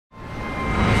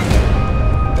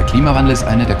Klimawandel ist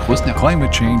eine der größten.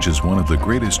 Climate change is one of the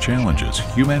greatest challenges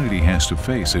humanity has to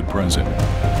face at present.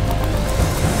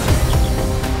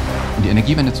 Um die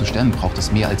Energiewende zu stemmen, braucht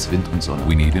es mehr als Wind und Sonne.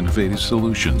 We need innovative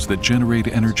solutions that generate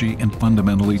energy and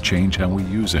fundamentally change how we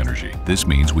use energy. This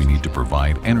means we need to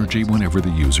provide energy whenever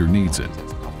the user needs it.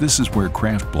 This is where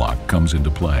Kraftblock comes into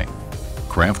play.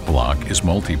 Kraftblock is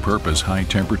multi-purpose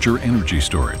high-temperature energy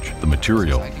storage. The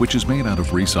material, which is made out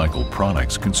of recycled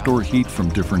products, can store heat from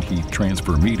different heat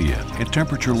transfer media at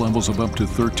temperature levels of up to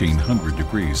 1300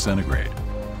 degrees centigrade.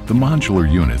 The modular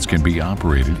units can be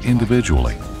operated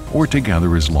individually or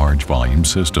together as large volume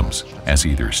systems, as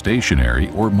either stationary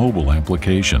or mobile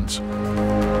applications.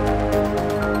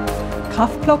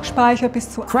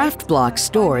 Kraftblock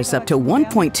stores up to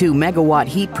 1.2 megawatt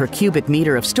heat per cubic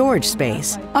meter of storage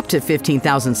space, up to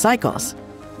 15,000 cycles.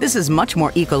 This is much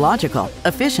more ecological,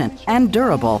 efficient, and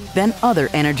durable than other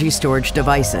energy storage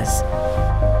devices.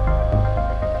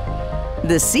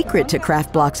 The secret to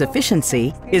Kraftblock's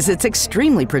efficiency is its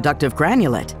extremely productive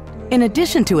granulate. In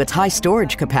addition to its high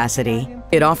storage capacity,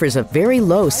 it offers a very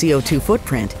low CO2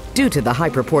 footprint due to the high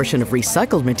proportion of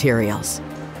recycled materials.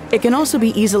 It can also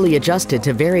be easily adjusted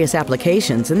to various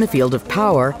applications in the field of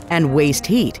power and waste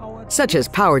heat, such as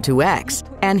Power to X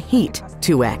and Heat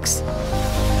to X.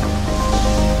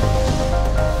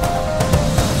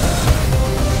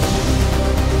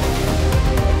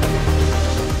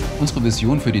 Unsere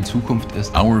Vision für die Zukunft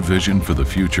ist, Our vision for the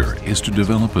future is to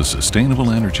develop a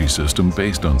sustainable energy system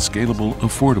based on scalable,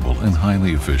 affordable, and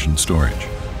highly efficient storage.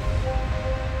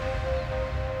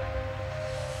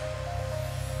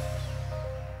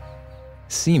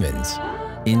 Siemens,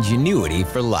 ingenuity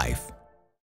for life.